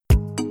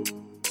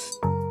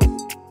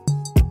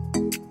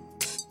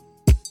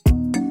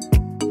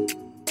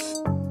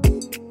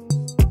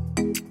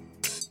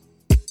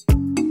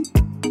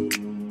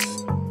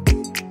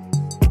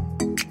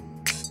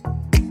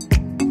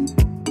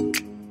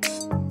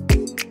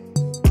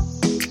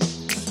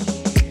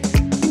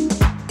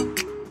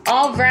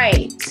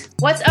right.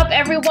 What's up,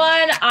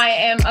 everyone? I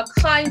am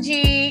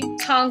Akanji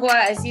Tangwa,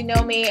 as you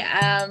know me,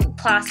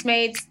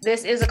 classmates.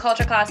 This is a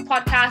Culture Class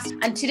podcast,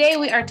 and today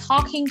we are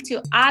talking to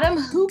Adam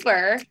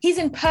Hooper. He's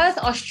in Perth,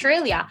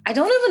 Australia. I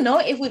don't even know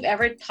if we've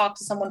ever talked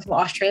to someone from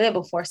Australia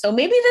before, so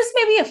maybe this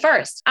may be a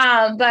first.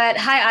 But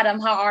hi,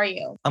 Adam. How are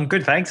you? I'm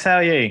good, thanks. How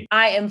are you?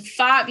 I am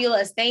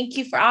fabulous. Thank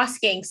you for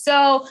asking.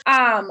 So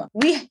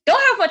we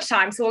don't have much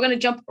time, so we're going to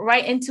jump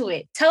right into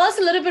it. Tell us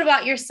a little bit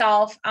about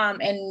yourself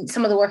and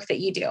some of the work that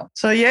you do.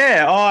 So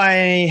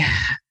I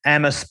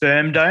am a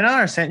sperm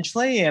donor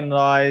essentially, and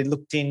I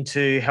looked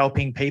into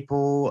helping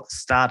people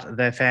start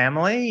their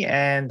family,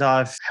 and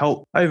I've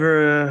helped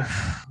over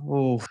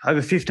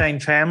 15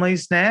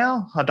 families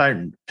now. I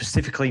don't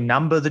specifically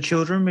number the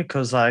children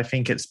because I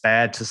think it's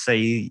bad to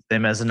see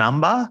them as a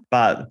number,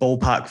 but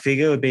ballpark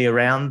figure would be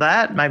around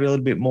that, maybe a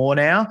little bit more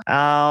now.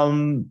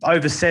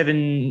 Over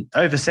 7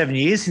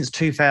 years since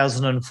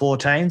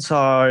 2014.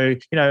 So,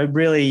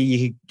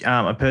 really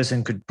a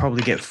person could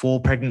probably get 4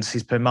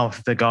 pregnancies per month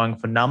if they're going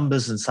for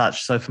numbers and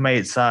such. So for me,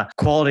 it's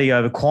quality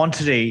over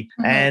quantity.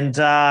 Mm-hmm. And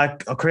I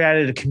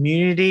created a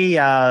community,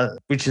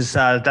 which is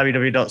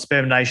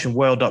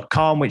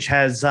www.spermnationworld.com, which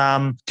has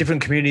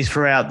different communities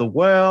throughout the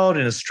world,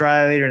 in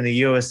Australia, in the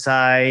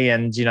USA,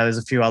 and, there's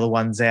a few other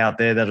ones out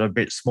there that are a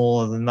bit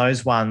smaller than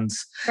those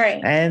ones.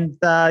 Right. And,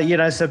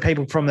 so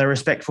people from their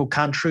respectful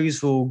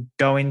countries will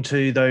go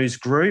into those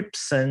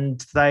groups,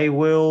 and they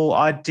will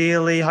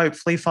ideally,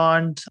 hopefully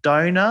find a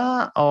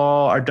donor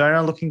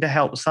looking to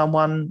help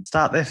someone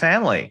start their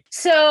family.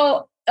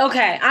 So,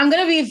 okay, I'm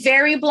going to be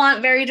very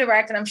blunt, very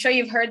direct, and I'm sure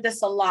you've heard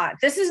this a lot.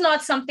 This is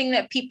not something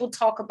that people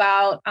talk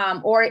about,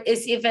 or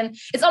it's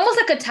almost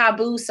like a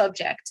taboo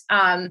subject.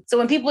 So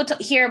when people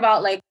hear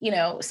about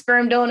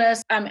sperm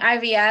donors,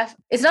 IVF,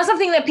 it's not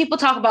something that people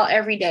talk about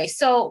every day.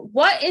 So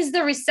what is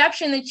the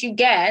reception that you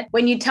get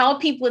when you tell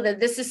people that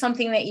this is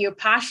something that you're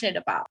passionate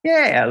about?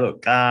 Yeah,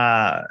 look,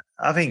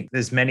 I think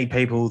there's many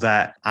people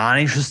that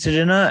aren't interested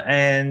in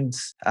it,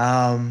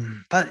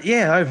 but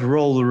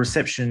overall the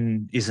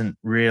reception isn't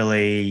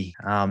really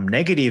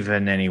negative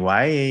in any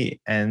way.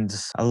 And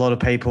a lot of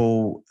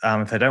people,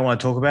 if they don't want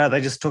to talk about it,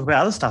 they just talk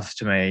about other stuff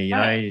to me,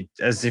 right.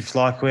 As if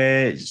like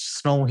we're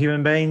just a normal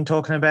human being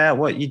talking about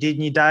what you did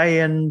in your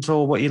day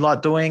or what you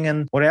like doing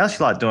and what else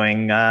you like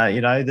doing.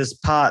 There's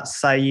parts,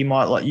 say you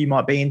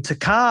might be into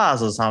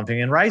cars or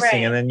something and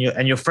racing, right. And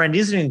then your friend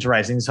isn't into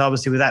racing. So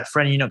obviously with that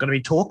friend, you're not going to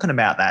be talking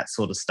about that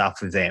sort of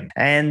stuff with them.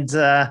 And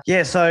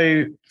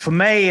so for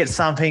me, it's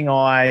something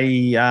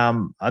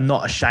I'm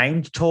not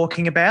ashamed of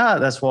talking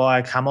about. That's why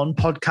I come on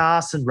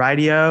podcasts and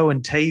radio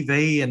and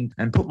TV and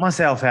put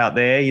myself out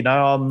there.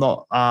 I'm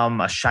not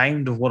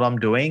ashamed of what I'm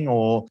doing,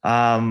 or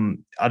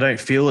I don't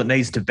feel it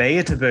needs to be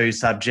a taboo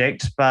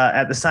subject. But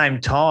at the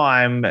same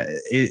time,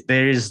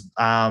 it's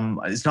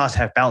nice to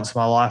have balance in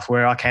my life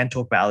where I can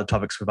talk about other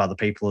topics with other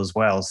people as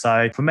well.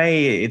 So for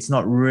me, it's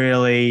not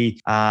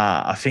really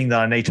a thing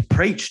that I need to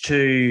preach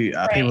to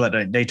people that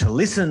don't need to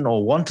listen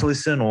or want to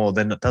listen, or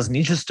that doesn't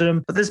interest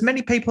them. But there's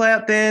many people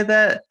out there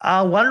that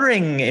are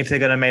wondering if they're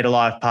going to meet a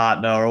life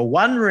partner, or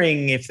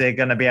wondering if they're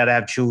going to be able to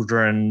have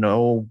children,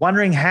 or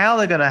wondering how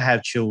they're going to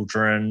have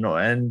children.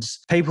 And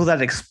people that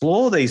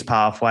explore these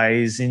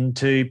pathways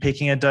into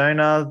picking a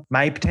donor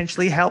may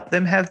potentially help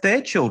them have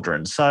their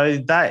children. So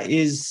that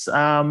is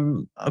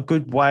a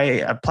good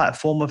way, a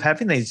platform of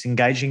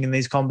engaging in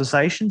these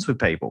conversations with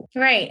people.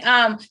 Right.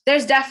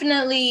 There's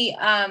definitely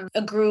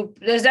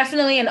there's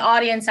definitely an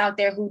audience out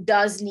there who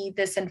does need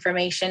this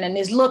information and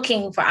is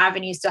looking for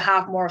avenues to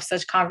have more of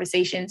such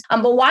conversations.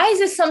 But why is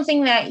this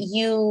something that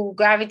you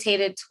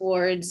gravitated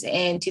towards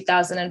in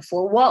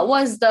 2004? What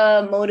was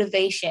the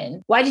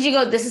motivation? Why did you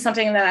go, this is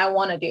something that I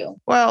want to do?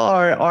 Well,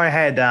 I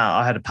had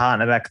a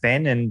partner back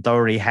then, and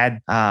already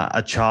had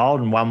a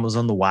child, and one was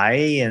on the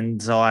way,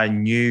 and I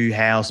knew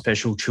how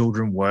special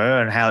children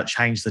were and how it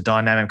changed the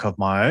dynamic of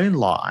my own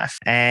life.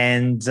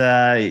 And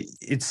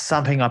it's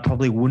something I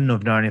probably wouldn't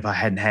have known if I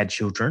hadn't had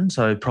children.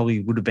 So it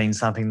probably would have been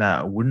something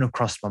that wouldn't have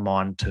crossed my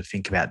mind to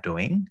think about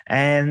doing.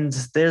 And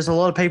there's a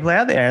lot of people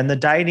out there, and the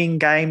dating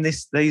game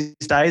these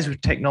days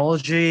with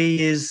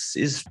technology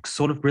is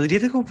sort of really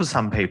difficult for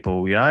some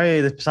people.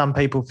 Some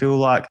people feel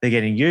like they're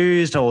getting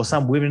used, or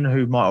some women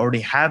who might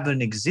already have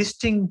an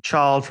existing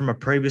child from a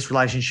previous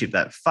relationship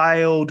that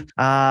failed.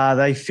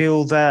 They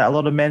feel that a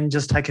lot of men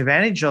just take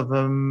advantage of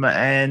them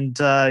and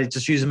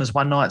just use them as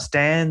one night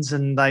stands,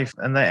 and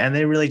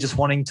they're really just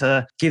wanting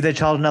to give their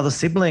child another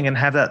sibling and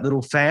have that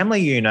little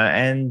family unit,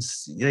 and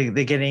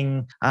they're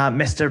getting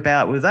messed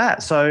about with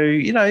that. So,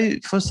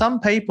 for some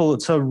people,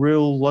 it's a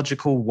real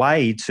logical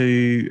way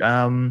to,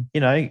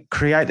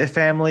 create their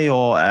family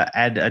or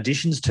add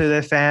additions to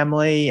their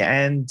family,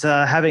 and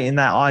have it in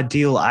that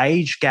ideal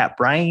age gap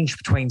range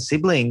between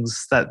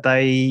siblings that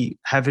they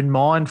have in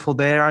mind for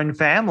their own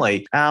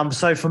family.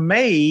 So for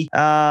me,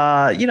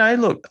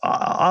 look,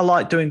 I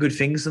like doing good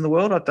things in the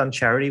world. I've done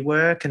charity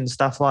work and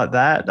stuff like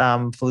that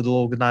for little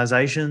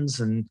organizations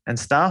and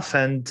stuff.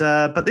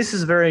 But this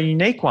is a very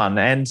unique one,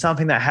 and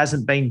something that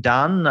hasn't been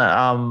done.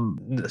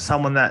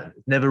 Someone that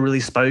never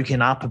really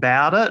spoken up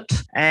about it.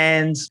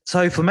 And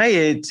so for me,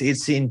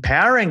 it's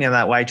empowering in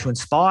that way to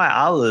inspire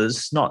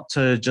others not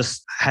to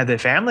just have their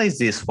families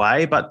this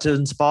way, but to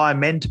inspire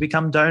men to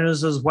become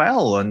donors as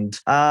well. And,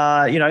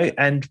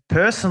 and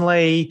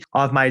personally,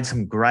 I've made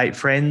some great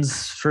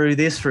friends through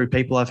this, through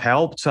people I've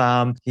helped.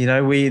 We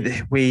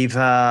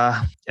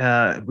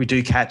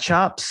do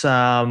catch-ups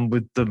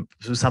with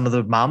some of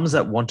the mums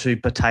that want to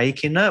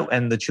partake in it,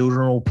 and the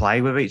children will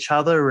play with each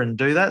other and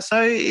do that.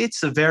 So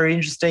it's a very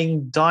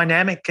interesting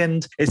dynamic,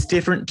 and it's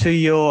different to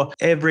your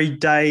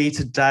everyday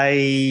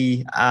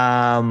to-day,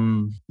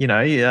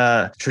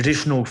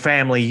 traditional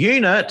family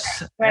unit.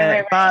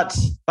 Right.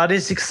 But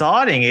it's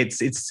exciting.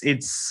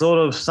 It's sort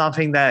of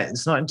something that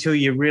it's not until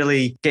you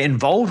really get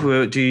involved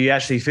with it do you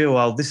actually feel,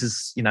 well, this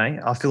is,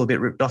 I feel a bit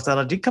ripped off that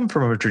I did come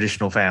from a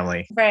traditional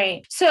family.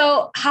 Right.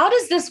 So how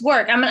does this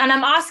work? I'm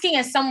asking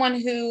as someone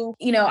who,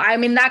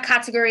 I'm in that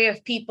category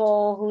of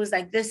people who's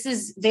like, this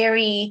is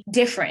very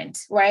different,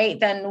 right,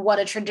 than what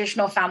a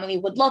traditional family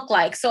would look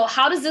like. So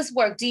how does this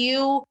work? Do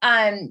you,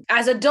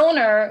 as a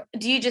donor,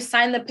 do you just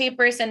sign the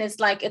papers and it's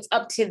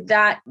up to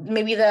that,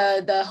 maybe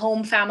the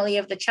home family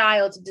of the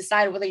child to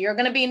decide whether you're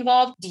going to be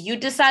involved? Do you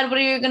decide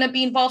whether you're going to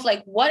be involved?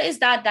 Like, what is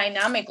that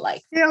dynamic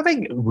like? Yeah, I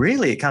think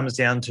really it comes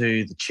down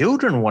to the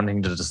children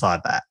wanting to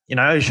decide that.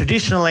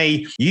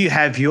 Traditionally you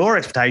have your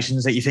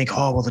expectations that you think,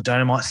 oh, well, the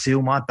donor might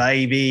steal my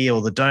baby,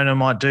 or the donor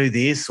might do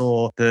this,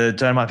 or the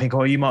donor might think,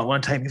 oh, you might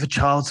want to take me for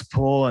child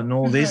support and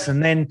all this.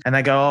 And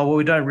they go, oh, well,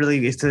 we don't really,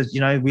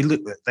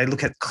 they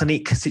look at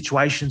clinic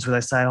situations where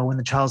they say, oh, when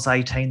the child's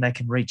 18, they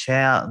can reach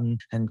out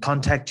and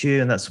contact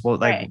you. And that's what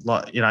they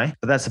like,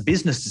 but that's a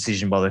business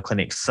decision by the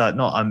clinics. So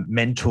not a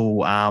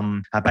mental,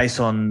 based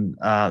on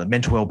the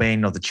mental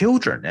well-being of the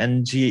children.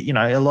 And,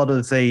 a lot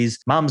of these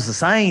mums are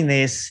saying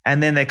this,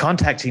 and then they're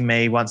contacting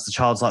me once the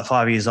child's like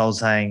 5 years old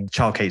saying, the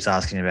child keeps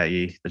asking about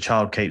you. The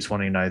child keeps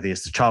wanting to know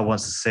this. The child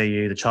wants to see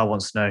you. The child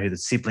wants to know who the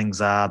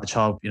siblings are. The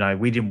child,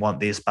 we didn't want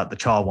this, but the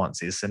child wants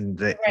this. And,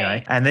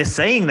 and they're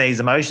seeing these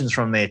emotions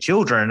from their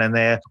children, and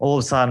they're all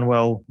of a sudden,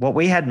 well, what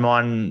we had in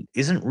mind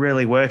isn't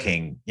really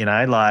working,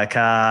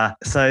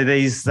 so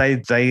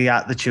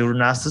the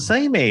children ask to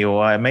see me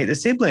or meet the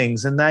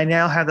siblings, and they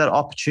now have that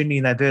opportunity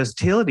and that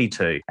versatility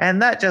too.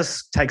 And that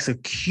just takes a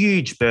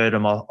huge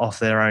burden off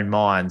their own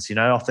minds,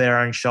 off their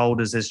own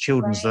shoulders as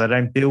children, so they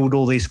don't build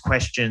all these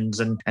questions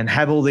and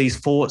have all these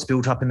thoughts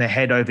built up in their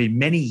head over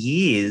many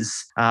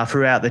years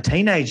throughout the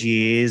teenage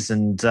years.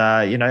 And,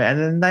 and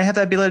then they have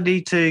the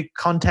ability to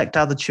contact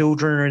other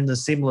children in a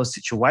similar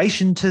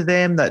situation to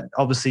them that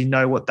obviously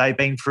know what they've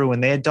been through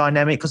and their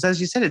dynamic. Because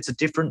as you said, it's a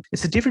different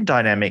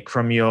dynamic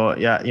from your,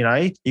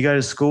 you go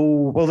to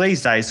school. Well,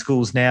 these days,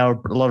 schools now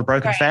are a lot of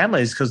broken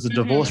families because the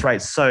divorce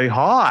rate's so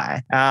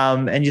high.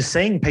 And you're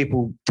seeing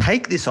people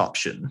take this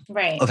option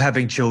of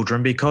having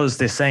children because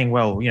they're saying,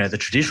 well, the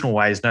traditional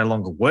way is no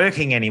longer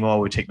working anymore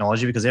with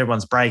technology because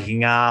everyone's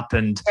breaking up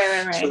and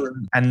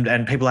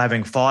people are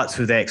having fights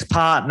with their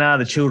ex-partner.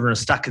 The children are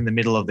stuck in the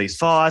middle of these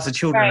fights. The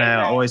children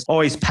are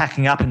always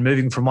packing up and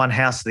moving from one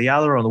house to the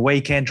other on the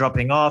weekend,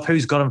 dropping off.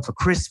 Who's got them for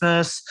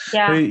Christmas?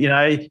 Who's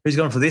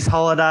got them for this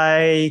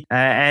holiday?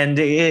 And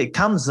it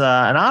comes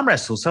an arm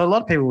wrestle. So a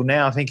lot of people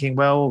now are thinking,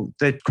 well,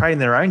 they're creating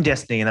their own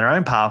destiny and their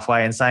own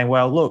pathway and saying,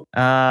 well, look,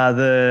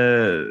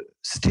 the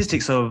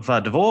statistics of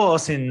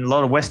divorce in a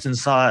lot of Western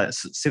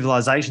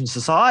civilization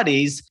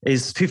societies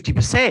is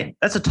 50%.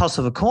 That's a toss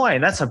of a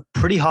coin. That's a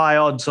pretty high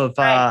odds of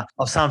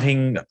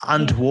something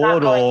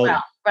untoward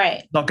or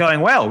not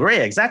going well.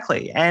 Right,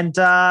 exactly. And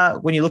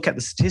when you look at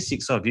the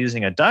statistics of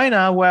using a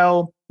donor,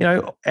 well,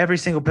 every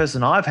single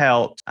person I've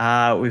helped,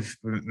 we've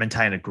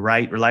maintained a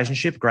great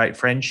relationship, great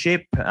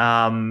friendship,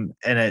 and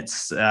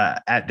it's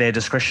at their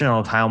discretion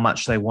of how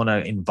much they want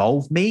to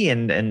involve me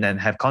and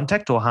have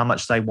contact, or how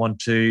much they want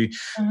to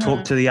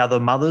talk to the other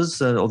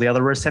mothers or the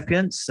other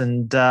recipients.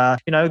 And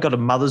we've got a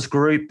mothers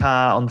group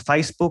on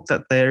Facebook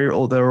that they're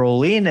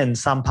all in, and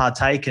some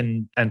partake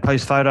and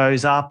post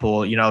photos up,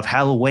 or of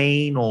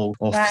Halloween or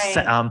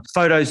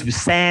photos with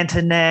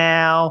Santa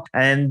now,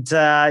 and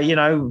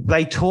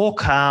they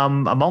talk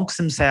amongst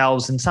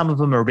themselves, and some of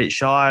them are a bit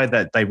shy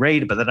that they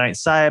read it but they don't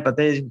say it, but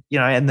they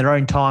in their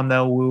own time they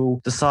will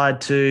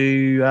decide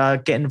to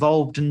get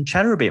involved and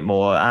chatter a bit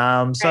more.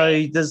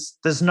 So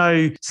there's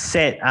no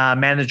set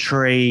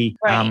mandatory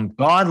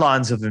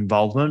guidelines of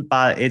involvement,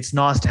 but it's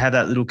nice to have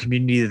that little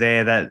community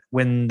there that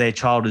when their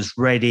child is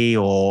ready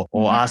or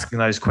asking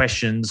those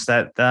questions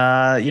that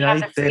you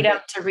have the freedom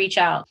to reach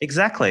out.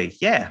 Exactly.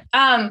 Yeah.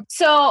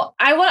 So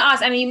I want to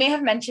ask, you may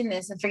have mentioned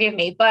this, and forgive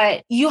me,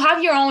 but you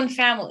have your own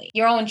family,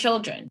 your own children.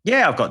 children?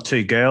 Yeah, I've got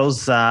two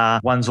girls.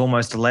 One's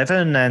almost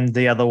 11 and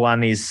the other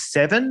one is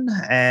 7.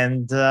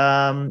 And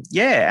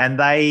and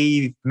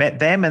they met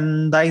them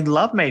and they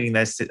love meeting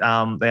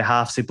their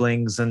half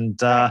siblings. And,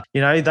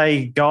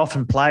 they go off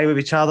and play with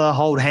each other,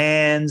 hold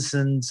hands.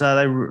 And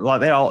they're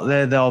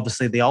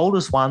obviously the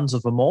oldest ones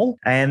of them all.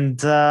 And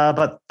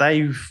but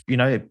they've,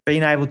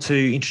 been able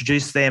to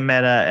introduce them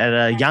at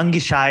a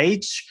youngish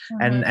age,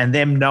 and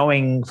them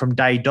knowing from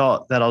day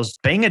dot that I was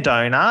being a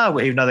donor,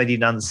 even though they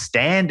didn't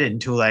understand it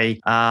until they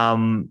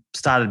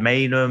started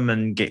meeting them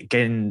and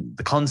getting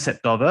the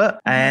concept of it.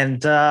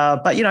 And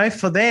but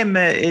for them,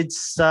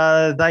 it's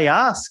they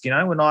ask,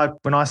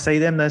 when I see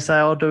them, they say,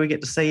 "Oh, do we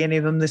get to see any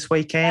of them this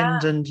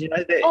weekend?" And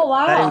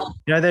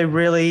they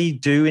really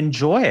do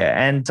enjoy it.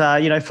 And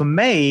for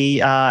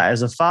me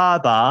as a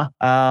father,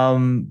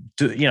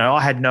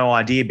 I had no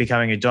idea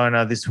becoming a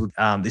donor this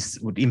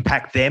would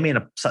impact them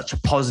in such a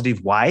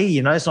positive way.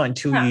 It's not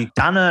until you've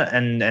done it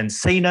and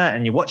seen it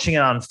and you're watching it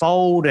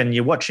unfold and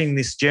you're watching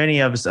this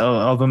journey of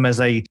them as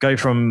they go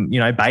from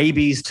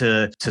babies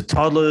to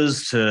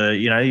toddlers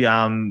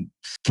to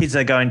kids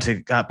that are going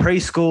to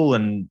preschool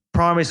and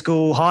primary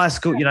school, high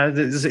school.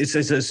 It's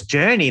this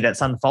journey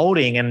that's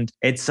unfolding, and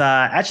it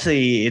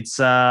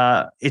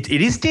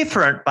is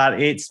different,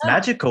 but it's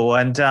magical.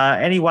 And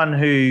anyone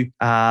who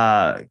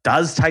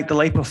does take the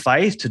leap of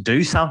faith to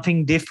do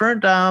something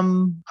different,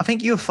 I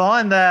think you'll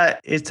find that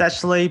it's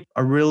actually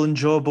a real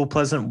enjoyable,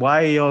 pleasant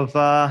way of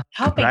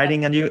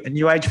creating a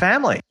new age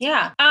family.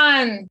 Yeah.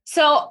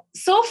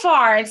 So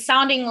far it's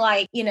sounding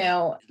like,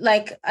 I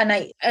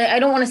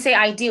don't want to say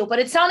ideal, but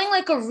it's sounding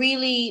like a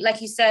really,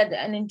 like you said,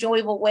 an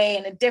enjoyable way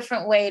and a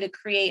different way to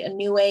create a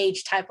new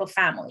age type of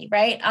family,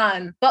 right?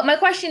 But my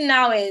question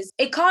now is,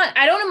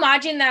 I don't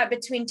imagine that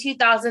between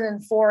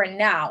 2004 and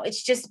now,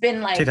 it's just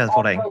been like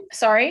 2014.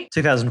 Sorry?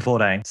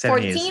 2014,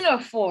 7 years. 14 or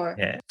 4?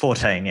 Yeah,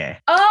 14, yeah.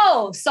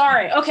 Oh,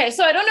 sorry. Okay,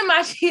 so I don't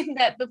imagine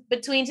that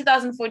between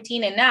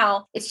 2014 and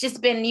now, it's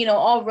just been,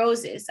 all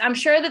roses. I'm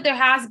sure that there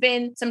has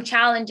been some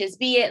challenges,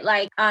 be it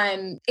like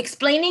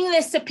explaining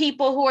this to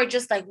people who are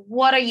just like,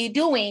 what are you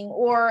doing?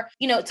 Or,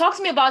 talk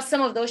to me about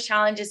some of those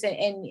challenges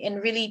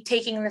and really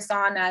taking this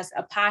on as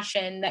a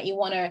passion that you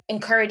want to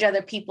encourage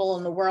other people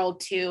in the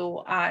world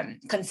to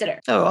consider.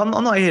 No, I'm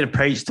not here to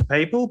preach to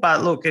people,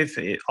 but look,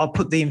 I'll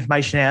put the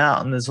information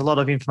out, and there's a lot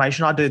of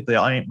information. I do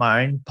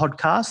my own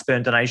podcast,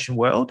 Sperm Donation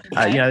World.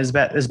 Okay.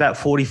 There's about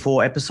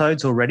 44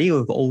 episodes already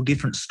of all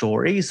different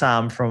stories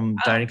from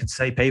donor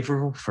conceived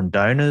people, from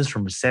donors,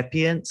 from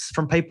recipients,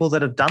 from people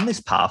that have done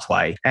this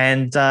pathway.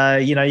 And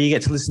you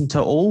get to listen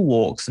to all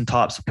walks and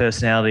types of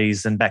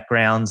personalities and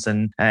backgrounds,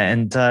 and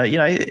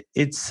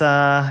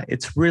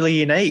it's really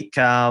unique.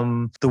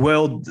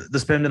 The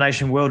sperm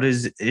donation world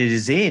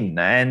is in,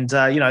 and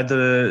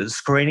the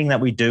screening that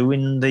we do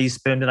in the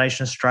Sperm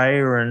Donation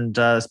Australia and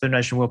Sperm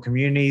Donation World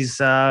communities,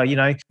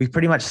 we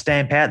pretty much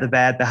stamp out the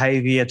bad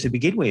behaviour to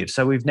begin with.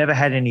 So we've never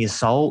had any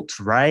assaults,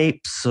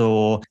 rapes,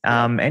 or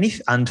any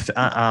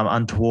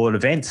untoward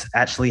events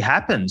actually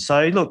happen.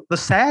 So look, the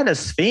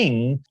saddest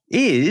thing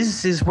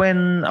is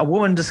when a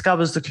woman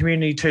discovers the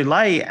community too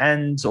late,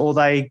 or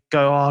they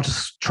go, I'll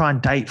just try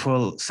and date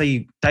for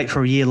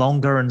a year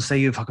longer and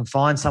see if I can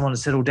find someone to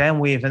settle down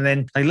with, and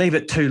then they leave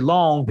it too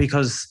long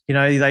because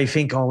they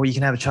think, oh, well, you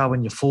can have a child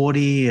when you're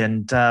 40,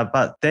 and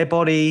but their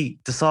body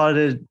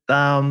decided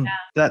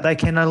that they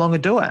can no longer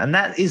do it. And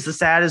that is the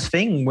saddest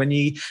thing, when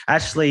you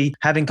actually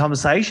having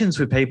conversations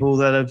with people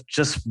that have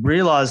just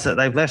realised that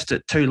they've left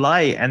it too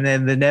late and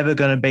then they're never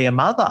going to be a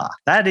mother.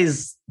 That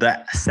is the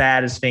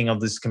saddest thing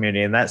of this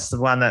community, and that's the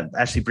one that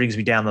actually brings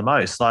me down the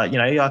most. Like,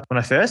 when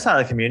I first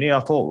started the community, I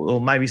thought, well,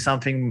 maybe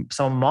someone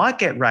might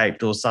get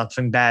raped or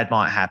something bad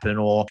might happen,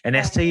 or an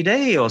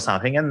STD or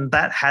something, and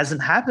that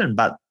hasn't happened.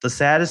 But the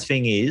saddest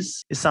thing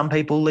is some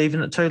people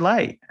leaving it too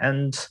late,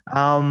 and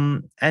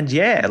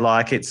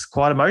it's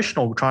quite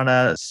emotional trying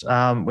to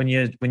when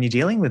you're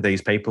dealing with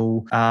these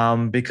people,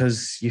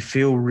 because you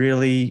feel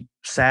really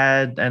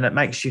sad, and it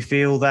makes you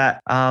feel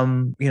that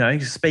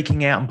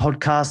speaking out on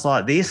podcasts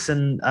like this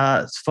and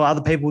for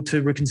other people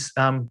to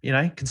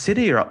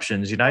consider your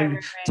options,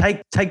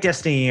 take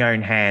destiny in your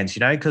own hands,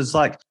 because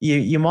like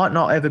you might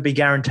not ever be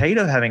guaranteed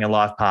of having a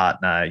life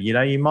partner,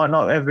 you might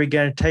not ever be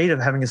guaranteed of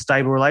having a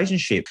stable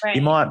relationship, right.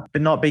 You might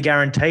not be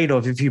guaranteed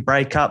of, if you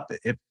break up,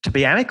 to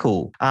be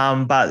amicable,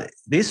 but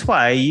this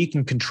way you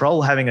can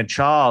control having a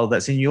child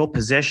that's in your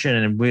possession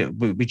and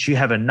which you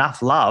have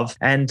enough love,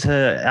 and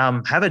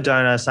to have a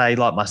donor, say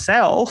like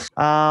myself,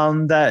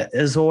 that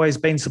has always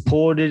been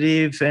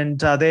supportive and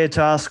there to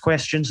ask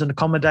questions and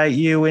accommodate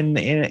you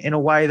in a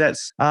way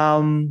that's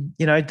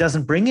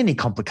doesn't bring any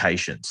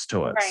complications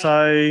to it. Right.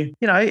 So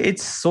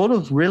it's sort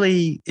of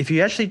really, if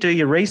you actually do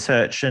your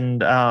research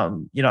and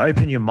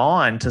open your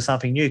mind to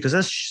something new, because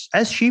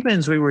as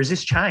humans we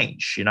resist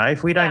change.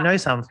 If we don't know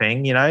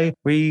something,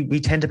 we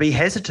tend to be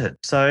hesitant.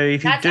 So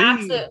if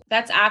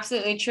that's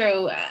absolutely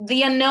true.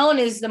 The unknown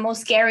is the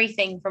most scary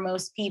thing for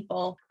most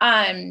people,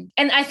 and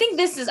I think think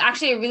this is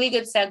actually a really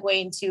good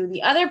segue into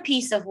the other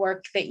piece of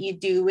work that you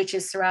do, which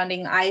is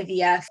surrounding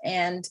IVF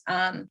and,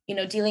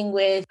 dealing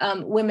with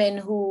women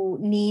who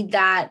need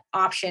that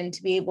option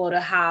to be able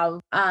to have,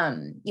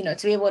 to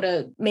be able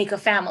to make a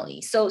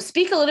family. So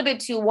speak a little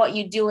bit to what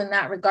you do in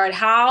that regard.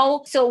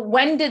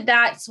 When did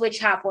that switch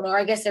happen? Or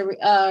I guess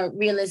a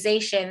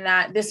realization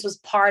that this was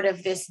part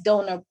of this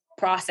donor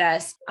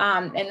process,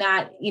 and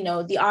that,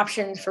 the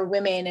options for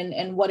women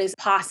and what is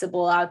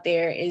possible out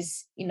there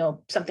is,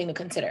 something to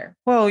consider.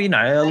 Well,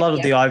 a lot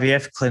of the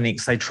IVF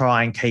clinics, they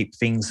try and keep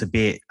things a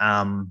bit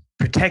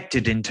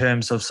protected in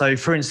terms of, so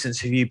for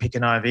instance, if you pick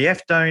an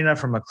IVF donor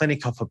from a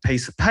clinic off a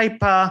piece of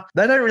paper,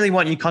 they don't really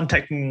want you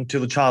contacting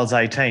until the child's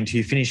 18 till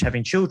you finish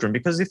having children,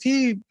 because if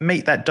you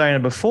meet that donor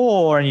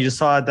before and you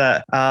decide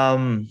that,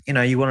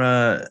 you want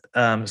to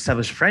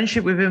establish a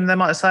friendship with him, they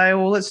might say,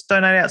 well, let's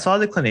donate outside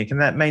the clinic.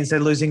 And that means they're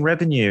losing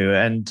revenue.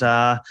 And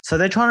so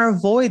they're trying to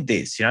avoid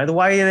this. The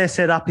way they're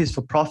set up is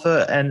for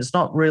profit, and it's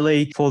not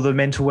really for the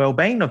mental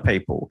well-being of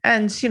people.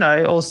 And,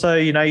 also,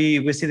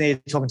 we're sitting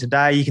there talking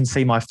today, you can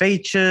see my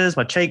features,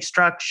 my cheek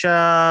structure,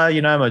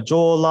 my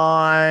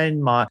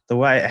jawline, the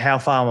way, how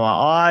far my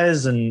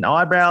eyes and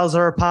eyebrows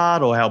are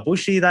apart, or how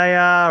bushy they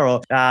are,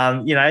 or,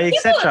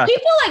 etc.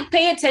 People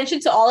pay attention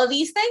to all of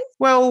these things?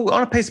 Well,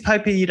 on a piece of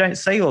paper, you don't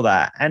see all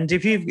that. And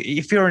if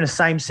you're in a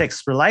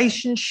same-sex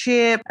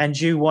relationship and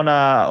you want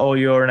to, or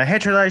you're in a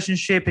hetero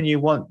relationship and you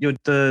want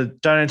the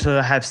donor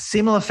to have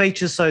similar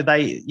features, so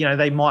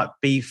they might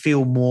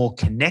feel more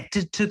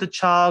connected to the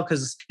child,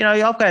 because,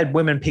 I've had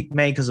women pick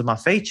me because of my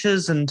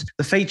features, and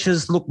the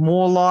features look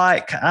more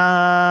like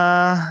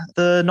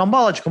the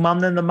non-biological mum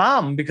than the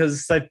mum,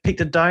 because they've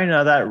picked a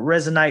donor that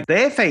resonate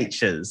their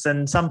features.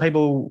 And some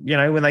people,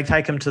 when they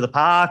take them to the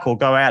park or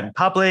go out in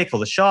public or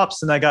the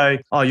shops, and they go,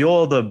 oh,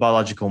 you're the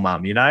biological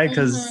mum,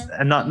 because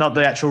and not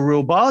the actual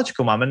real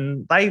biological mum,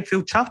 and they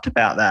feel chuffed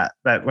about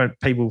that when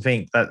people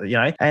think that,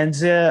 and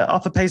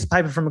off a piece of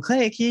paper from a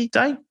clinic, you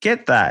don't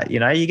get that.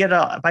 You get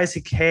a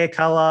basic hair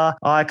color,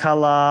 eye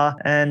color,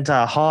 and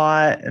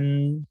height,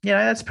 and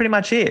that's pretty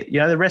much it.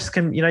 The rest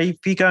can,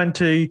 if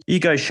you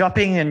go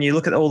shopping and you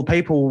look at all the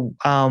people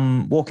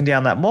walking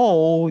down that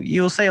mall,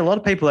 you'll see a lot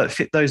of people that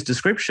fit those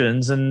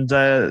descriptions, and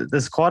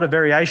there's quite a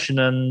variation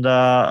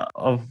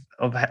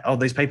of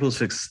these people's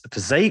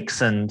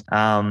physiques, and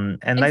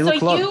they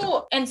look a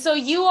lot. And so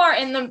you are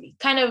in the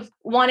kind of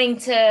wanting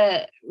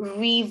to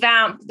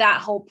revamp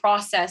that whole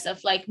process of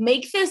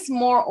make this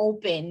more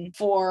open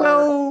for.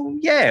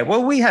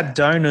 Well, we have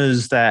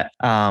donors that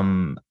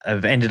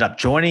have ended up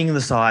joining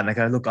the site, and they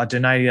go, look, I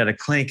donated at a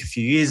clinic a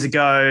few years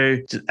ago.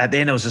 At the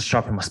end, I was just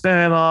dropping my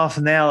sperm off,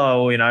 and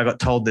now, I got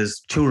told there's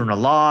children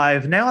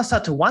alive. Now I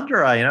start to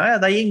wonder, are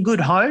they in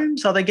good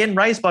homes? Are they getting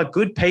raised by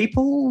good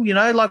people?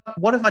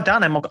 What have I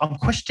done? I'm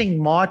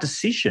questioning my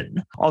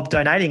decision of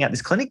donating at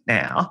this clinic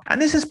now. And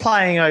this is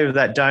playing over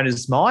that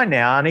donor's mind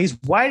now, and he's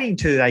waiting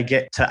till they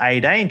get to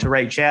 18 to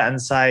reach out and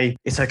say,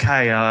 it's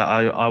okay,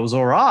 I was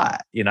all right,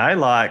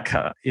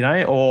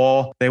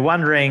 or they're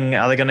wondering,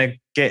 are they going to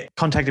get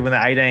contacted when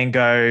they're 18 and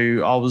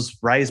go, I was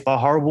raised by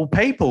horrible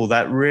people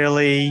that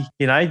really,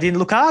 didn't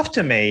look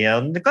after me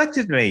or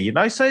neglected me,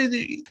 so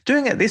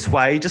doing it this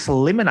way just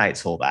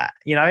eliminates all that,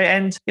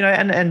 and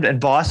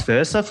vice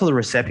versa for the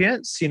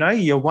recipients.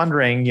 You're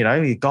wondering,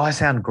 your guy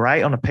sounded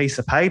great on a piece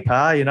of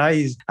paper,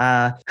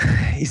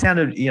 he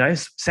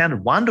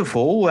sounded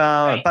wonderful,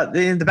 right. But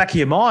in the back of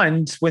your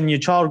mind, when your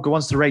child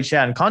wants to reach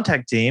out and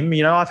contact him,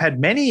 I've had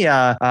many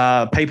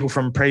people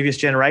from previous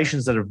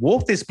generations that have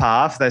walked this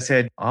path. They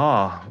said,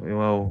 oh,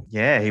 well,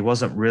 yeah, he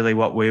wasn't really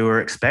what we were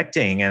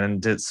expecting.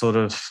 And it sort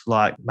of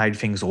made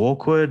things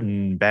awkward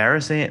and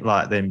embarrassing,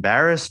 they're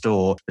embarrassed,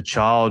 or the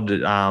child,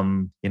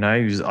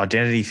 whose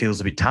identity feels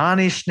a bit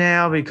tarnished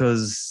now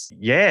because,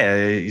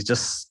 he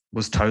just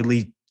was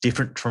totally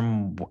different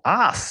from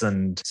us.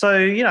 And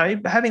so,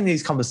 having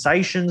these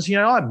conversations,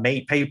 I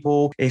meet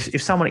people.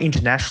 If someone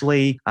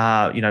internationally,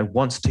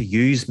 wants to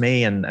use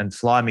me and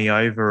fly me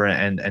over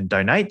and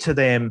donate to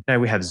them,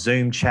 we have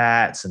Zoom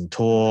chats and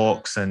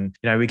talks, and,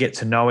 we get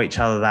to know each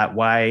other that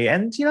way.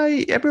 And,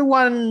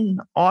 everyone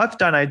I've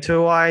donated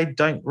to, I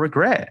don't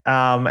regret.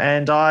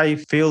 And I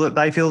feel that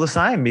they feel the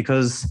same,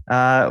 because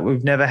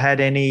we've never had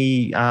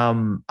any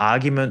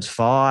arguments,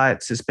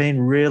 fights. It's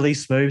been really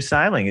smooth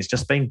sailing. It's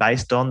just been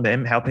based on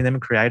them helping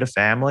them create a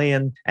family,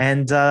 and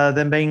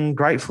them being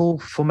grateful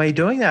for me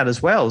doing that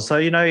as well. So,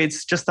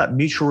 it's just that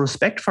mutual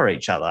respect for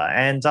each other.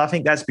 And I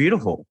think that's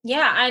beautiful.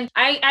 Yeah. And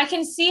I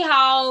can see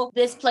how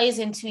this plays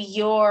into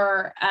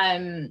your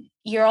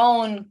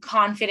own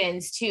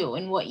confidence too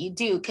in what you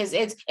do, because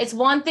it's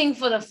one thing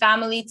for the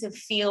family to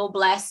feel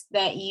blessed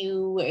that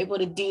you were able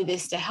to do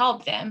this to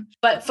help them,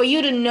 but for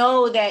you to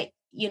know that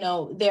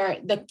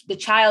the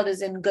child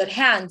is in good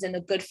hands and a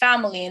good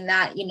family, and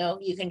that,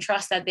 you can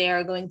trust that they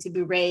are going to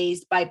be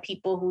raised by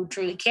people who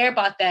truly care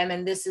about them.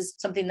 And this is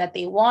something that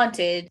they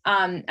wanted.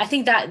 I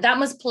think that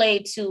must play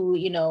to,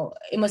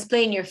 it must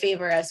play in your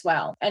favor as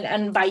well.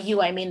 And by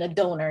you, I mean the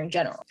donor in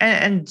general.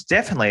 And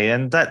definitely.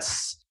 And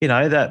that's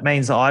that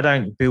means that I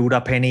don't build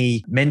up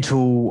any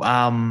mental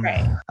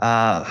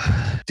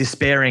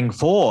despairing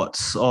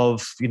thoughts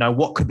of,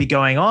 what could be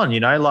going on.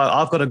 Like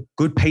I've got a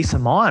good peace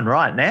of mind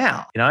right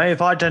now.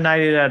 If I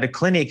donated at a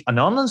clinic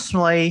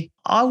anonymously,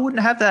 I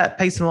wouldn't have that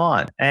peace of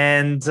mind.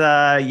 And,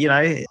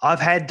 I've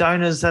had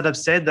donors that have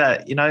said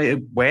that,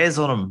 it wears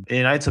on them,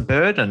 it's a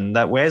burden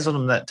that wears on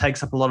them, that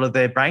takes up a lot of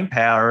their brain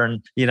power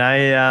and,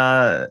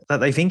 that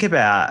they think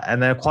about,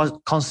 and they're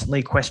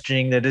constantly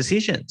questioning their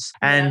decisions.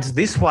 And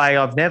this way,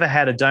 I've never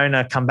had a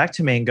donor come back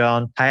to me and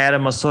gone, hey,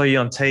 Adam, I saw you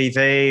on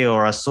TV,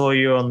 or I saw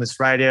you on this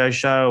radio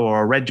show, or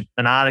I read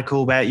an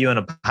article about you in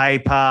a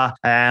paper.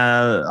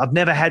 I've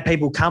never had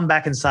people come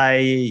back and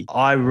say,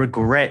 I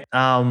regret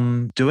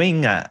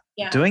doing that.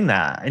 Doing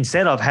that.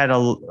 Instead, I've had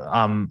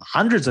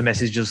hundreds of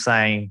messages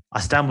saying, I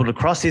stumbled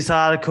across this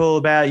article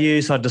about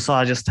you, so I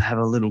decided just to have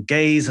a little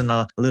gaze and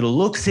a little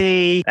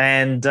look-see,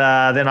 and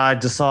then I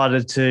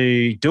decided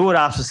to do it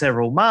after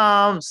several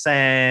months,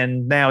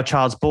 and now a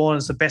child's born.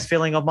 It's the best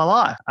feeling of my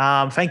life.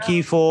 Thank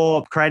you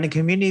for creating a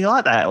community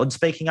like that and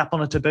speaking up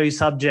on a taboo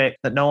subject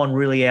that no one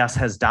really else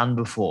has done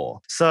before.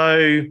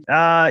 So,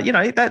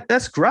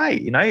 that's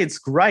great. It's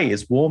great.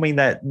 It's warming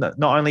that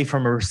not only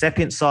from a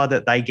recipient side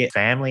that they get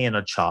family and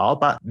a child,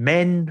 but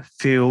men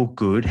feel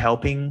good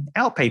helping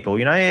out people.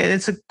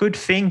 It's a good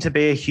thing to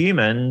be a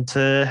human,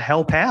 to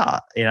help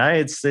out.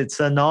 It's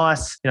a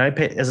nice,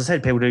 as I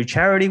said, people do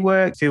charity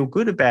work, feel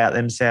good about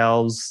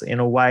themselves in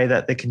a way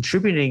that they're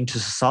contributing to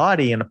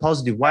society in a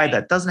positive way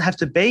that doesn't have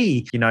to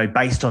be,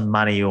 based on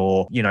money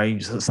or,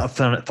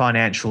 a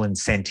financial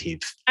incentive.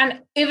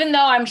 And even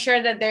though I'm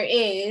sure that there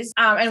is,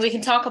 and we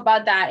can talk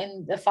about that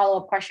in the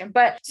follow-up question,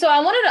 but so I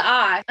wanted to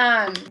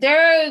ask,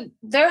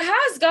 there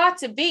has got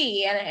to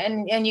be,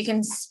 and you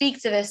can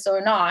speak to this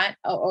or not,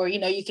 or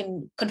you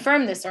can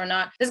confirm this or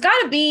not. There's got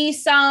to be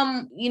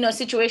some,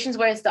 situations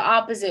where it's the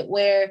opposite,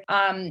 where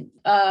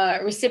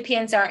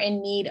recipients are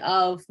in need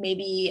of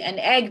maybe an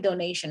egg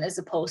donation as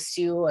opposed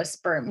to a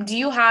sperm. Do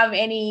you have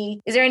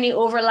is there any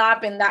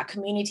overlap in that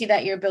community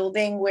that you're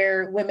building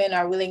where women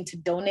are willing to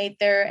donate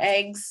their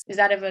eggs? Is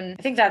that even,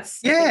 I think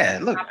that's...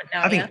 Look,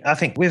 I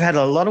think we've had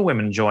a lot of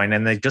women join,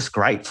 and they're just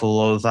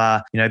grateful of,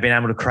 being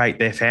able to create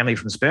their family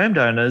from sperm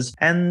donors,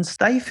 and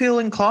they feel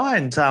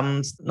inclined,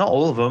 not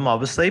all of them,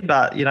 obviously,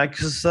 but,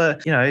 because,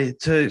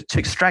 to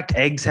extract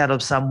eggs out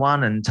of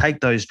someone and take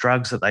those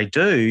drugs that they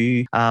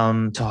do,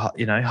 to,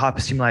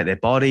 hyperstimulate their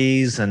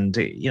bodies and,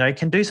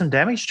 can do some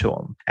damage to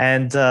them.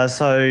 And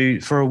so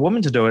for a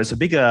woman to do it, it's a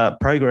bigger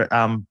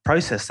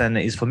process than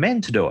it is for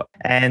men to do it.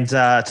 And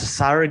to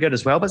surrogate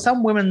as well. But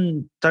some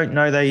women don't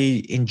know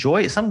they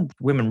enjoy it. Some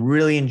women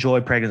really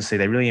enjoy pregnancy.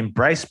 They really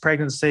embrace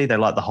pregnancy. They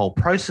like the whole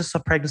process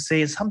of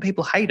pregnancy. And some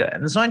people hate it.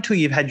 And it's not until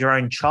you've had your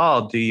own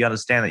child do you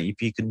understand that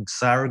if you can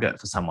surrogate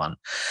for someone.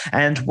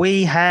 And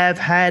we have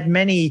had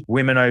many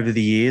women over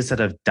the years that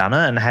have done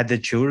it and had their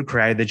children,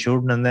 created their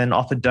children, and then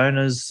offered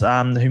donors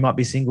who might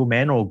be single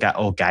men or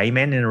gay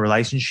men in a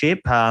relationship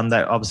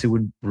that obviously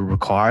would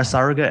require a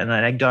surrogate and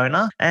an egg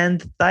donor.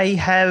 And they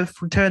have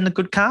returned the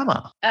good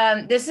karma.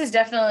 This is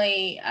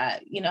definitely,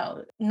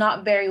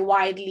 not very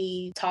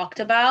widely talked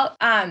about.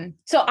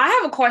 So I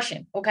have a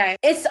question. Okay.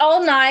 It's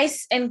all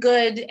nice and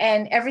good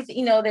and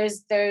everything,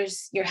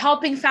 there's you're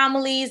helping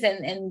families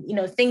and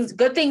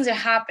good things are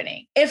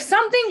happening. If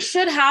something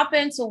should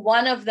happen to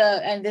one of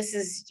and this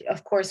is,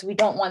 of course, we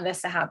don't want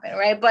this to happen,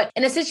 right? But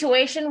in a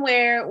situation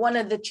where one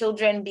of the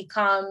children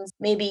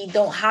maybe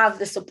don't have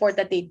the support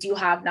that they do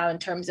have now in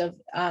terms of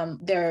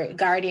their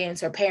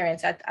guardians or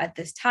parents at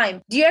this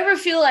time, do you ever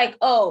feel like,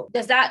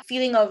 does that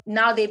feeling of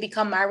now they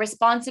become my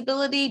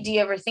responsibility? Do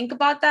you ever think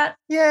about that?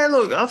 Yeah,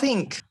 look, I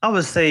think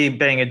obviously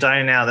being a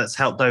donor now that's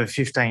helped over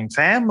 15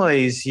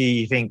 families,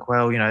 you think,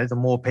 well, the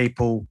more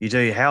people you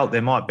do help,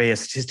 there might be a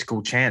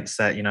statistical chance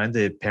that,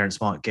 the parents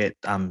might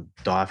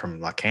die from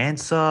like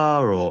cancer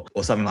or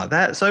something like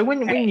that. So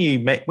when you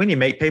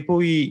meet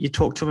people, you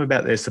talk to them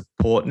about their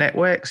support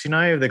networks,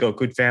 if they've got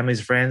good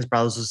families, friends,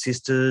 brothers or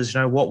sisters,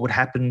 what would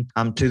happen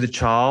to the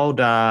child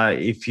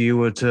if you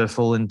were to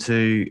fall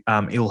into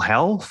ill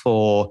health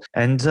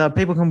and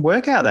people can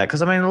work out that.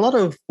 Because, a lot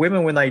of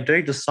women, when they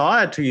do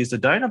decide to use the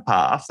donor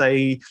path,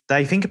 they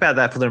think about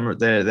that for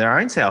their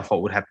own self,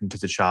 what would happen to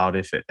the child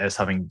if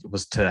something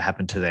was to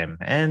happen to them.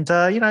 And,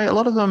 a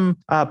lot of them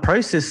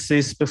process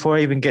this before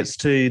it even gets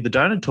to the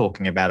donor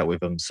talking about it with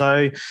them.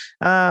 So,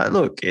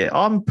 look,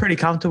 I'm pretty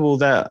comfortable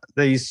that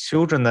these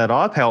children that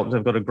I've helped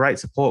have got a great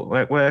support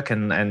network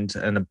and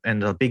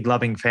a big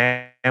loving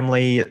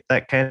family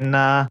that can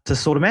to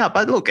sort them out.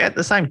 But look, at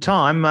the same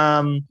time,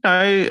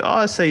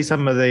 I see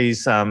some of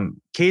these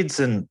kids,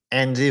 and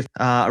if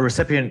a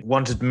recipient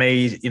wanted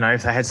me,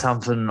 if they had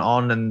something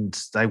on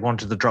and they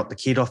wanted to drop the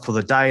kid off for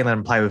the day and let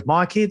them play with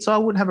my kids, I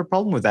wouldn't have a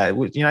problem with that. It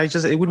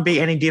wouldn't be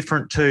any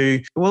different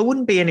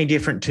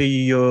to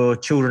your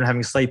children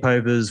having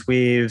sleepovers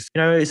with,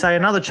 say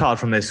another child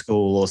from their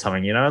school or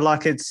something.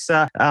 It's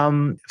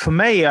for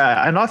me,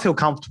 and I feel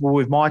comfortable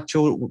with my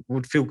children.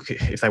 Would feel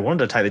if they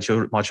wanted to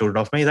take my children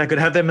off me, they could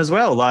have them as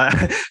well.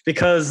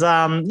 Because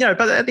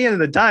but at the end of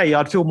the day,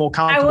 I'd feel more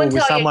comfortable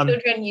with someone. I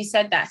would tell your children you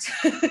said that.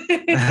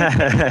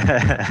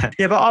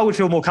 Yeah, but I would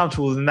feel more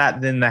comfortable than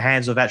that than the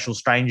hands of actual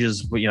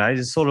strangers.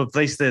 It's sort of, at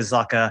least there's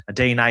like a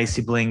DNA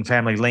sibling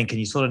family link, and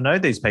you sort of know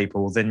these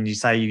people than you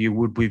say you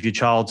would with your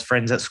child's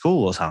friends at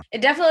school or something.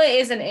 It definitely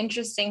is an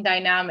interesting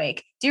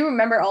dynamic. Do you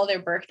remember all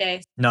their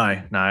birthdays? No.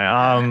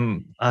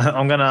 I'm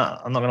not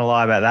gonna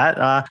lie about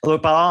that.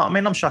 Look, but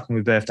I'm shocking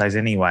with birthdays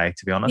anyway,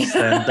 to be honest.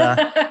 And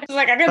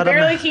I can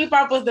barely keep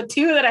up with the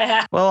two that I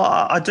have. Well,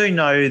 I do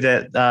know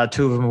that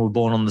two of them were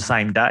born on the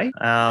same day.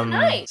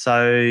 Nice.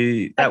 So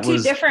that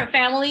was two different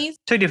families.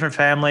 Two different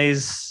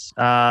families.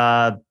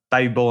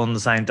 Baby born on the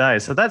same day.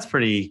 So that's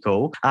pretty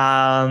cool.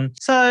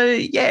 So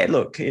yeah,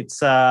 look,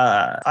 it's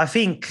I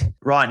think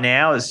right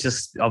now it's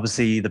just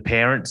obviously the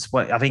parents.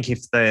 I think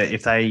if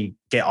they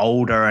get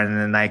older and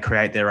then they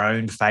create their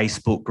own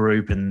Facebook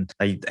group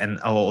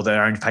or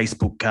their own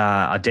Facebook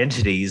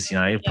identities,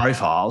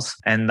 profiles,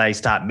 and they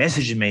start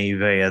messaging me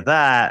via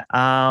that,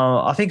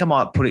 I think I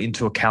might put it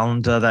into a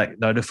calendar that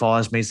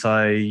notifies me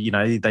so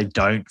they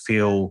don't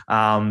feel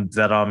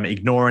that I'm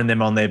ignoring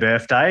them on their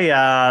birthday.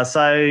 That's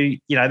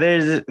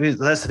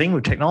the thing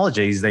with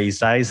technologies these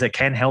days that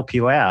can help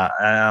you out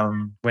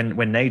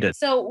when needed.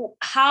 So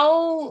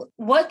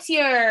what's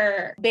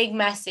your big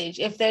message?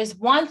 If there's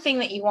one thing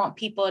that you want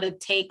people to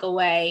take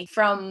away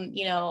from,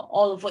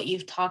 all of what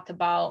you've talked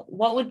about,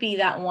 what would be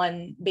that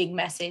one big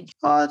message?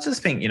 I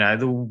just think,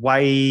 the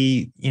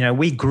way,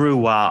 we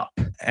grew up,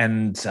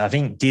 and I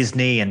think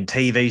Disney and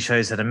TV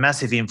shows had a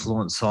massive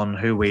influence on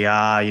who we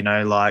are,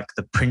 like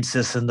the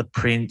princess and the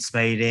prince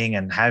meeting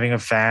and having a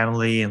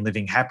family and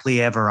living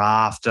happily ever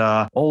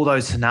after, all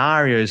those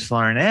scenarios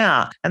flying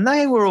out. And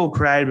they were all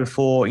created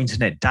before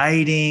internet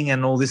dating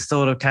and all this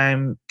sort of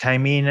came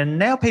in. And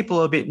now people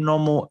are a bit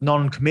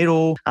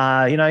non-committal.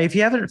 If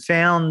you haven't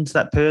found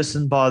that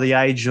person by the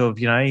age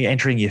of,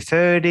 entering your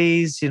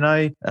 30s,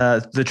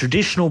 the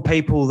traditional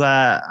people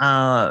that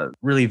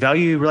really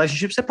value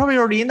relationships, they're probably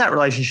already in that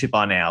relationship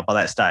by now, by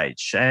that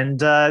stage. And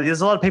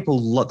there's a lot of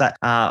people that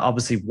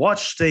obviously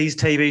watch these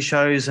TV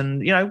shows,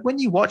 and when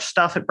you watch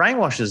stuff, it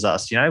brainwashes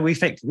us. We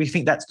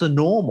think that's the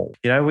normal.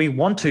 We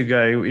want to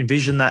go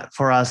envision that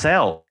for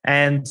ourselves,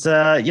 and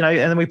and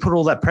then we put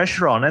all that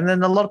pressure on, and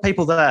then a lot of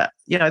people that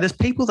there's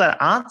people that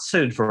aren't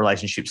suited for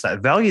relationships, that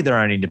value their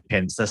own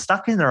independence. They're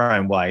stuck in their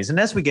own ways. And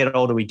as we get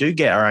older, we do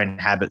get our own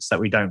habits that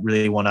we don't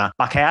really want to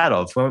buck out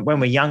of. When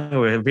we're younger,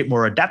 we're a bit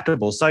more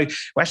adaptable. So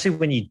actually,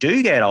 when you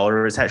do get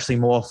older, it's actually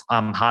more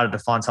harder to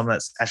find someone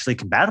that's actually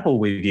compatible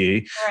with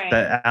you.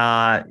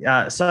 Right.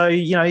 So,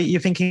 you're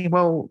thinking,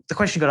 well, the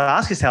question you've got to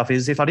ask yourself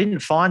is, if I didn't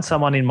find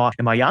someone in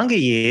my younger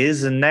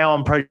years, and now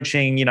I'm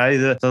approaching,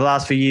 the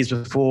last few years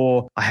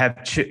before I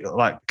have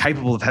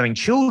capable of having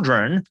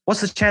children, what's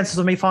the chances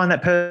of me finding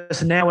that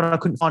person now when I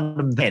couldn't find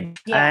them then?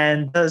 Yeah.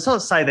 And it's not to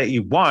say that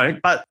you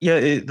won't, but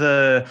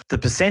the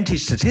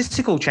percentage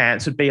statistical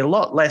chance would be a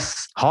lot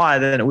less higher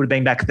than it would have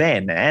been back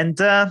then. And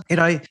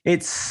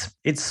it's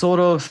sort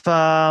of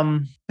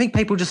I think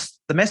people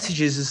the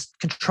message is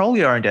control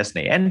your own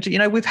destiny. And,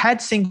 we've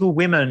had single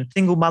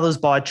mothers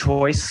by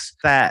choice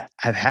that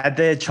have had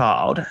their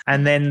child,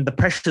 and then the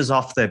pressure's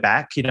off their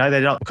back.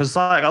 They're not, because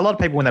like a lot of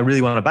people, when they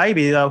really want a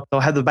baby, they'll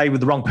have the baby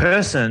with the wrong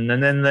person,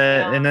 and then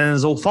and then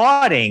there's all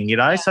fighting,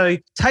 So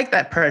take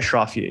that pressure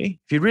off you.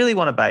 If you really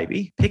want a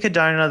baby, pick a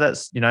donor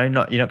that's, you're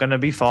not going to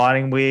be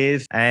fighting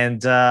with.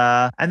 And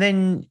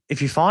then if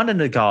you find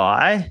a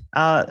guy,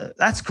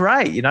 that's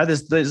great.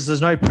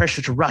 There's no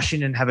pressure to rush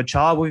in and have a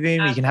child with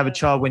him. You can have a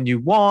child when you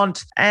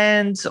want.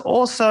 And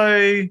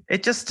also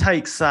it just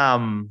takes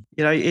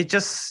it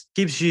just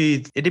gives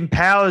you, it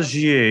empowers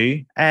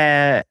you,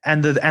 and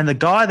the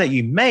guy that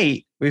you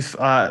meet, with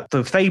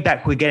the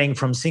feedback we're getting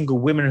from single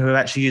women who have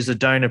actually used a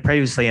donor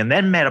previously and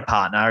then met a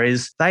partner,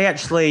 is they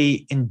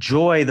actually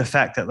enjoy the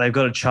fact that they've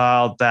got a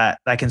child that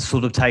they can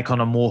sort of take on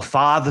a more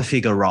father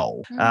figure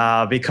role,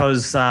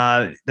 because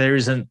there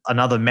isn't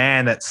another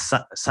man that's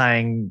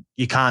saying,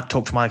 you can't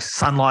talk to my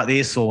son like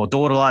this or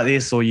daughter like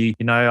this, or I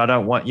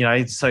don't want,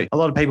 so a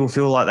lot of people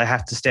feel like they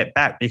have to step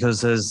back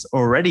because there's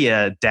already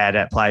a dad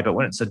at play. But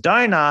when it's a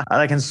donor,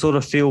 they can sort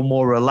of feel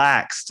more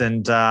relaxed,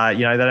 and they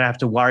don't have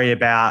to worry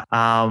about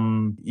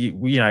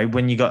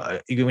when you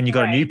got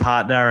a new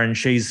partner and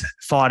she's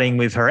fighting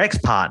with her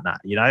ex-partner.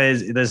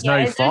 There's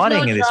no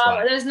fighting in this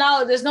one.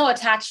 There's no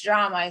attached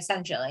drama,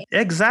 essentially.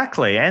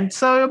 Exactly. And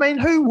so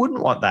who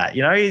wouldn't want that?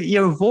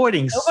 You're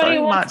avoiding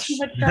so much.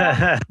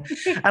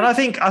 And I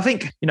think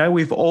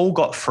we've all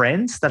got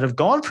friends that have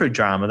gone through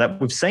drama that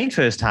we've seen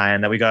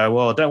firsthand, that we go,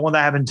 well, I don't want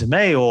that happen to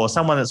me. Or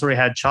someone that's already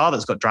had a child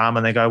that's got drama,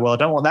 and they go, well, I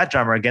don't want that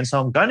drama again, so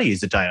I'm going to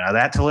use a donor. They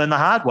had to learn the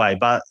hard way,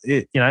 but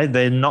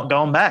they're not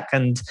going back,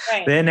 and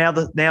they're now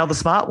the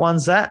smart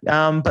ones that.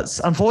 But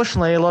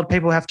unfortunately, a lot of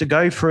people have to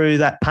go through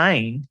that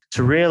pain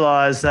to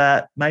realize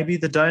that maybe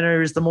the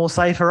donor is the more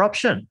safer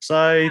option.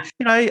 So,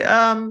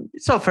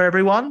 it's not for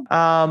everyone.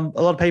 A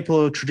lot of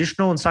people are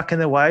traditional and stuck in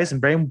their ways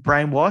and being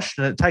brainwashed,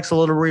 and it takes a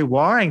lot of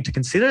rewiring to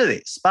consider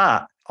this.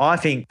 But I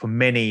think for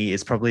many,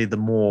 it's probably the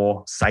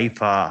more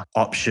safer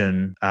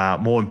option,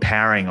 more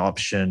empowering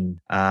option.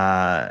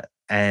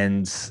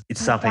 And it's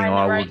something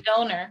I would,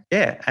 donor.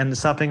 Yeah, and it's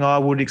something I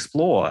would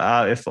explore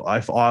if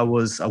I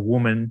was a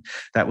woman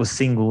that was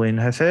single in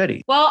her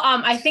 30s. Well,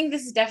 I think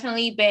this has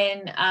definitely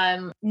been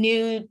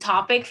new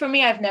topic for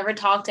me. I've never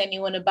talked to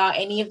anyone about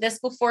any of this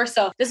before,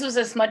 so this was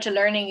as much a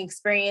learning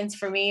experience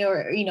for me,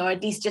 or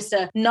at least just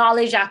a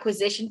knowledge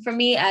acquisition for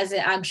me, as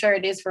I'm sure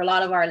it is for a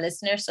lot of our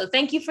listeners. So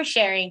thank you for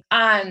sharing.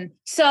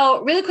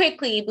 So really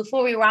quickly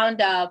before we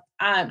round up,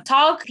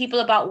 talk to people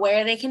about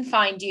where they can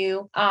find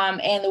you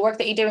and the work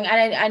that you're doing.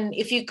 And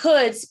if you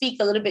could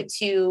speak a little bit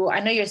to, I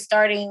know you're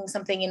starting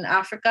something in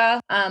Africa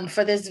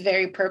for this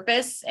very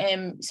purpose.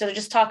 And so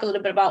just talk a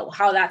little bit about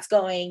how that's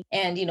going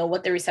and,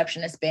 what the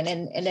reception has been,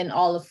 and then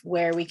all of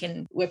where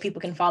people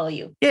can follow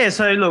you. Yeah.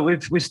 So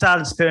look, we've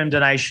started Sperm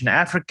Donation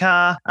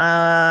Africa.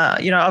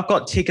 I've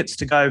got tickets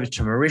to go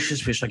to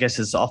Mauritius, which I guess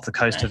is off the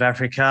coast of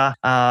Africa.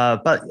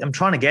 But I'm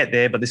trying to get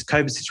there, but this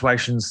COVID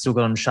situation's still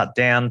got them shut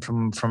down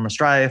from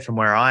Australia, from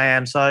where I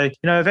am. So,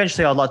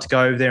 eventually I'd like to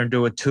go over there and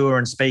do a tour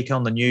and speak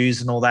on the news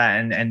and all that,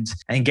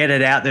 and get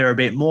it out there a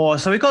bit more.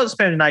 So we've got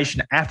Sperm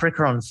Donation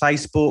Africa on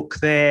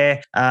Facebook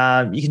there.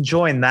 You can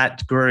join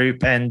that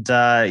group and,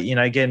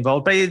 get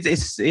involved. But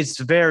it's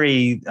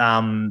very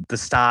the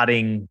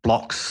starting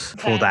blocks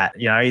for that.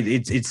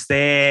 It's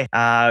there.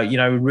 We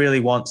really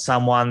want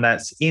someone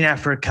that's in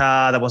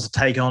Africa that wants to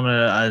take on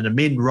a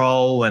mid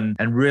role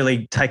and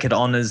really take it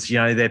on as,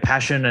 their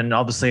passion. And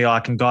obviously I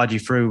can guide you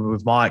through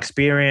with my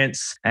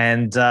experience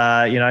and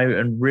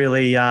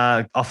really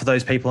offer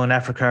those people in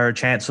Africa a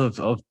chance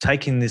of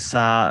taking this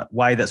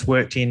way that's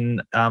worked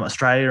in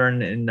Australia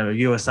and in the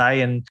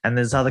USA, and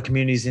there's other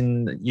communities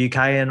in the UK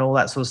and all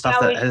that sort of stuff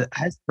that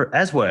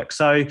has worked.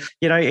 So,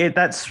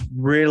 that's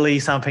really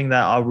something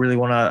that I really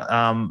want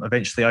to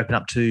eventually open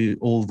up to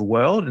all of the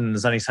world. And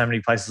there's only so many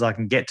places I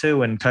can get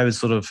to, and COVID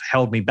sort of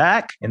held me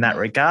back in that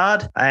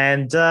regard.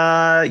 And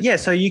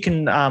so you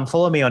can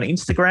follow me on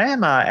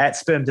Instagram at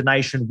Sperm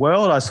Donation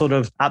World. I sort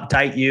of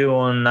update you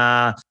on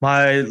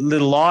my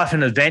little life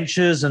and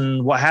adventures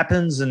and what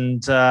happens,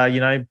 and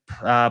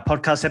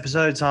podcast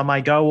episodes I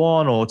may go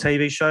on, or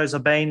TV shows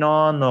I've been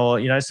on, or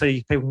so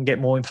people can get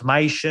more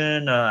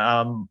information.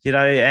 And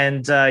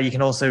you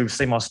can also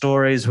see my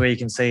stories where you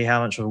can see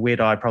how much of a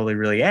weirdo I probably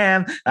really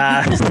am.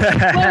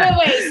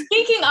 Wait.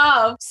 Speaking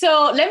of,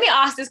 so let me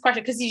ask this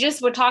question, because you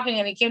just were talking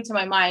and it came to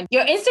my mind.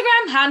 Your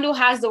Instagram handle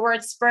has the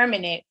word sperm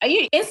in it. Are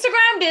you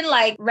Instagram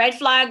didn't red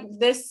flag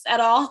this at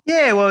all?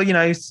 Yeah, well,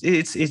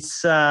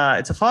 it's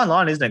a fine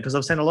line, isn't it? Because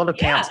I've seen a lot of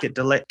accounts get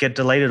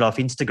deleted off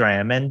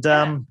Instagram, and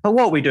but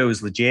what we do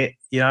is legit.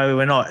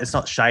 It's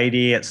not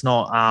shady. It's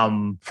not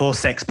for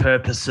sex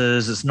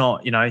purposes. It's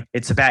not,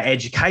 it's about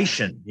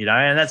education,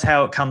 and that's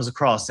how it comes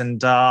across.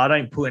 And I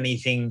don't put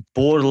anything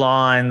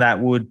borderline that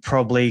would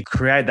probably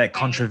create that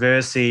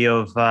controversy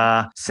of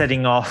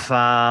setting off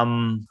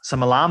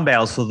some alarm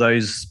bells for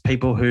those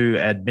people who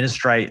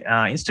administrate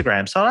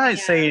Instagram. So I don't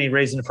see any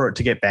reason for it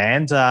to get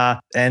banned.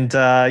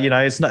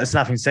 It's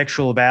nothing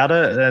sexual about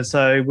it.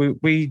 So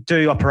we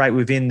do operate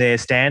within their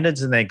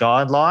standards and their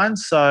guidelines.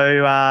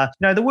 So,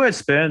 the word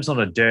sperm's not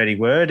a dirty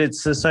word.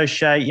 It's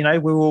associate,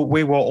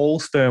 we were all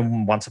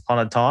sperm once upon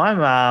a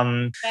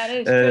time. That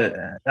is true.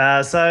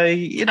 And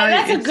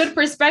that's a good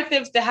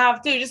perspective to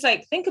have too. Just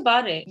think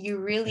about it. You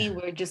really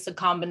were just a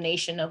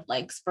combination of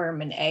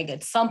sperm and egg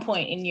at some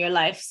point in your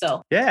life.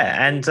 So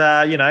and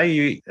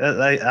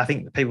I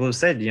think people have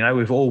said,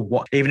 we've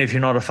all, even if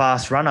you're not a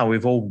fast runner,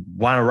 we've all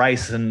won a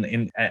race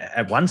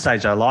at one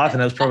stage of our life,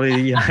 and it was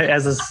probably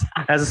as a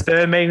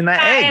sperm eating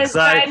that egg. Is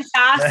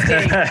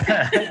fantastic.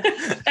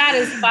 That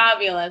is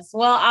fabulous.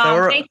 Well,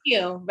 thank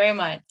you very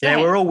much.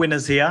 We're all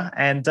winners here.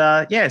 And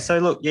so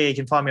look, you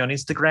can find me on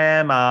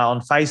Instagram, on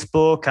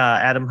Facebook,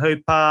 Adam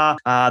Hooper,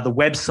 the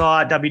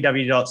website,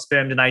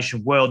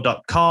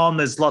 www.spermdonationworld.com.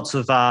 There's lots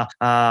of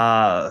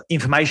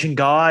information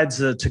guides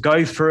to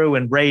go through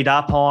and read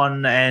up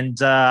on,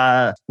 and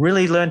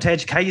really learn to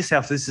educate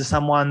yourself. This is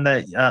something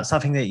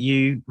that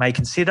you may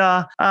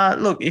consider.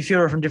 Look, if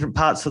you're from different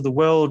parts of the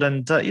world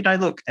and,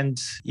 and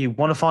you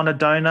want to find a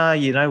donor,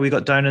 we've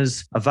got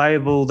donors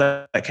available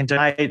that can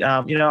donate.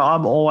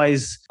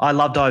 I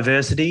love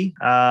diversity.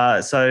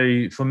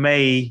 So for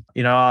me,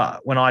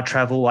 when I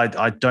travel,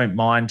 I don't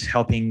mind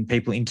helping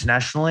people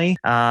internationally.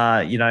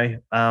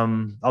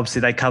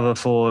 Obviously they cover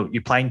for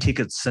your plane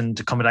tickets and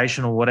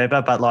accommodation or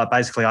whatever, but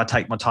basically I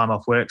take my time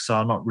off work, so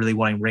I'm not really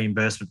wanting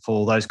reimbursement for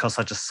all those costs.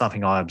 That's just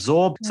something I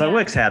absorb. So it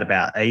works out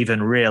about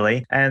even,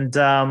 really. And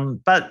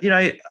but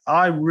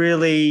I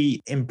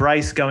really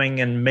embrace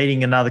going and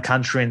meeting another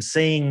country and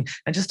seeing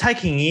and just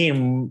taking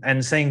in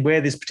and seeing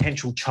where this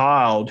potential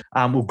child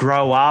will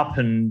grow up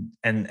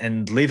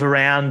and live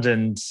around,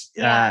 and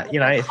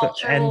their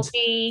culture will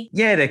be.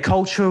 Yeah, their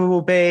culture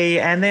will be,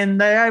 and then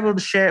they're able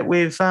to share it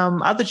with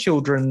other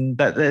children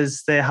that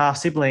there's their half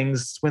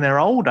siblings when they're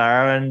older,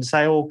 and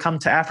say, "Oh, come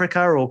to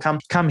Africa, or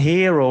come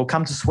here, or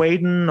come to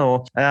Sweden,"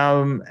 or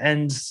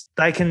and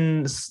they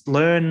can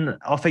learn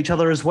off each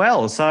other as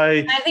well. So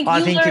I think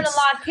you learn a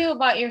lot too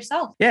about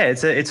yourself. Yeah,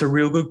 it's a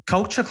real good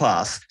culture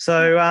class.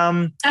 So I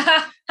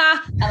like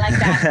that. I like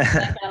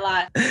that a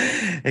lot.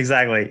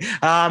 Exactly.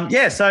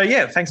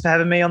 Thanks for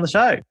having me on the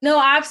show.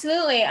 No,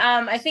 absolutely.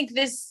 I think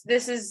this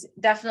is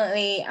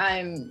definitely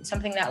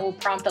something that will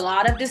prompt a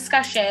lot of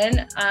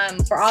discussion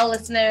for all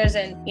listeners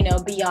and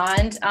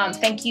beyond.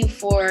 Thank you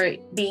for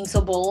being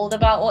so bold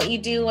about what you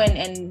do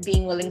and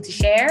being willing to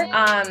share.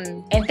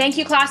 And thank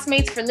you,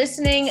 classmates, for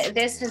listening.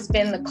 This has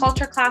been the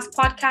Culture Class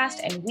Podcast,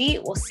 and we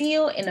will see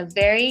you in a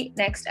very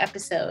next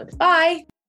episode. Bye.